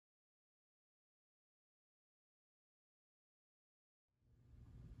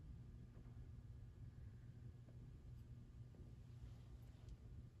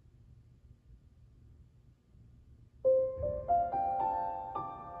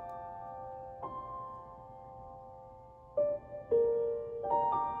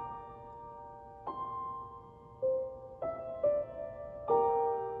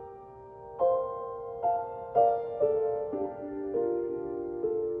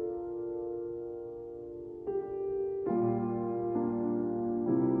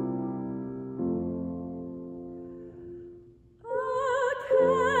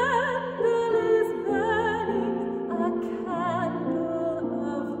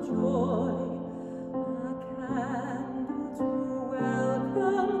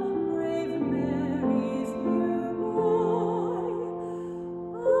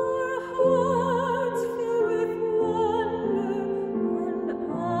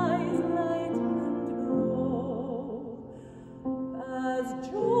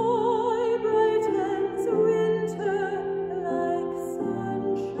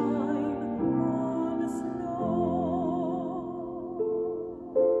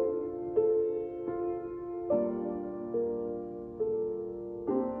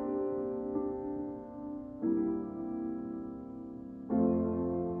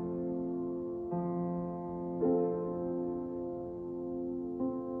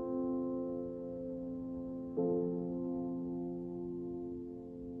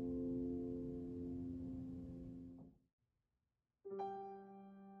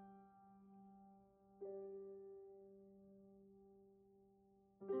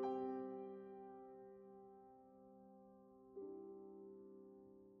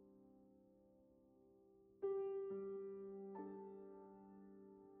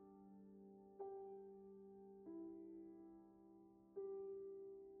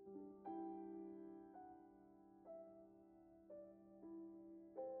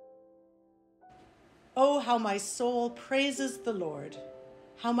Oh, how my soul praises the Lord,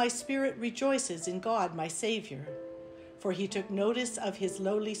 how my spirit rejoices in God my Savior. For he took notice of his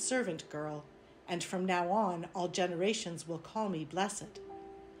lowly servant girl, and from now on all generations will call me blessed.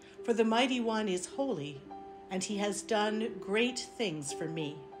 For the Mighty One is holy, and he has done great things for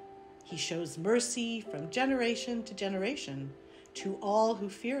me. He shows mercy from generation to generation to all who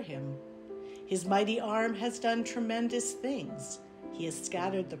fear him. His mighty arm has done tremendous things. He has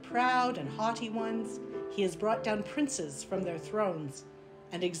scattered the proud and haughty ones. He has brought down princes from their thrones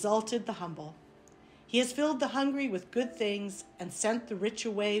and exalted the humble. He has filled the hungry with good things and sent the rich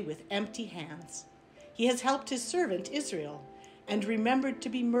away with empty hands. He has helped his servant Israel and remembered to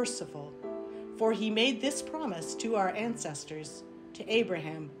be merciful, for he made this promise to our ancestors, to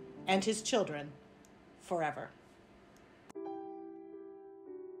Abraham and his children forever.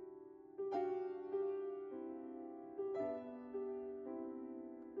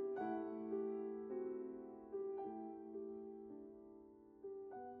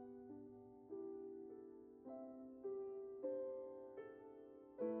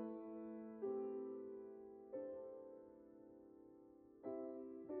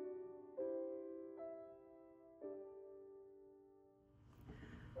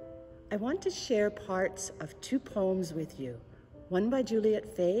 I want to share parts of two poems with you, one by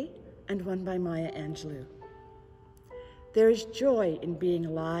Juliet Fay and one by Maya Angelou. There is joy in being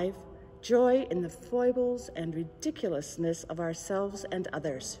alive, joy in the foibles and ridiculousness of ourselves and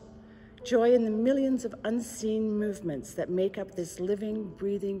others, joy in the millions of unseen movements that make up this living,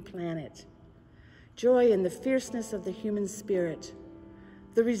 breathing planet, joy in the fierceness of the human spirit,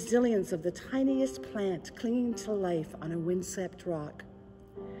 the resilience of the tiniest plant clinging to life on a windswept rock,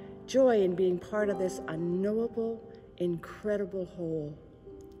 joy in being part of this unknowable, incredible whole.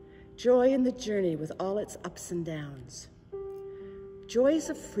 Joy in the journey with all its ups and downs. Joy is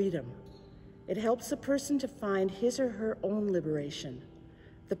a freedom. It helps a person to find his or her own liberation.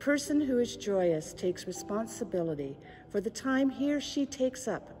 The person who is joyous takes responsibility for the time he or she takes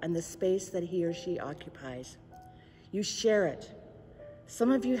up and the space that he or she occupies. You share it.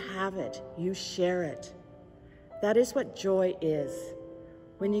 Some of you have it. You share it. That is what joy is.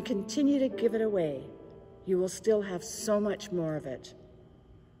 When you continue to give it away, you will still have so much more of it.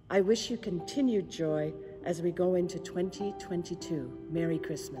 I wish you continued joy as we go into 2022. Merry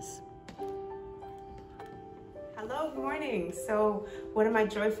Christmas. Hello, good morning. So what am I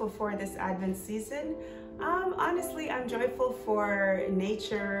joyful for this Advent season? Honestly, I'm joyful for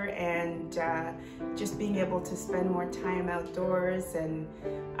nature and just being able to spend more time outdoors and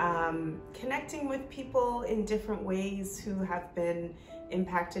connecting with people in different ways who have been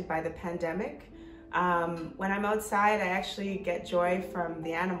impacted by the pandemic. When I'm outside, I actually get joy from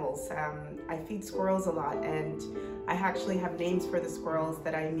the animals. I feed squirrels a lot, and I actually have names for the squirrels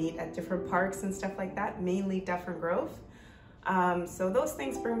that I meet at different parks and stuff like that, mainly Dufferin Grove. So those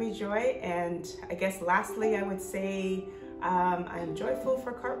things bring me joy. And I guess lastly, I would say I'm joyful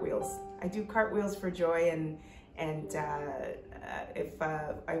for cartwheels. I do cartwheels for joy, and if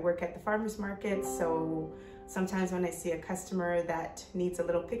I work at the farmer's market, so sometimes when I see a customer that needs a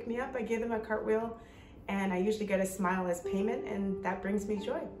little pick-me-up, I give them a cartwheel, and I usually get a smile as payment, and that brings me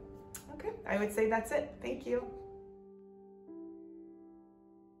joy. Okay, I would say that's it. Thank you.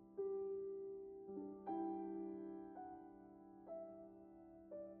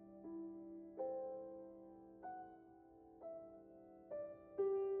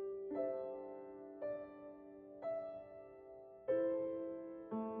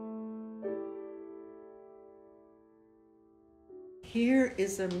 Here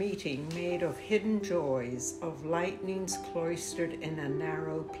is a meeting made of hidden joys, of lightnings cloistered in a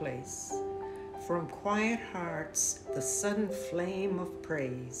narrow place. From quiet hearts, the sudden flame of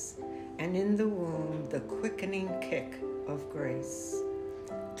praise, and in the womb, the quickening kick of grace.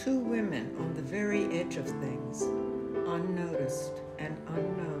 Two women on the very edge of things, unnoticed and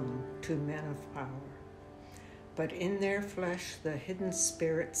unknown to men of power. But in their flesh, the hidden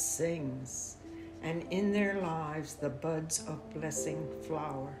spirit sings, and in their lives, the buds of blessing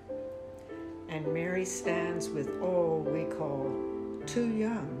flower. And Mary stands with all we call too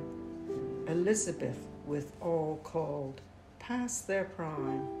young, Elizabeth with all called past their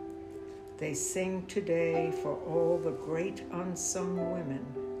prime. They sing today for all the great unsung women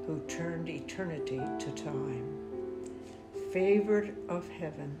who turned eternity to time. Favored of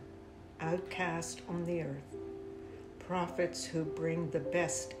heaven, outcast on the earth, prophets who bring the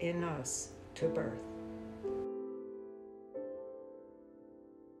best in us to birth.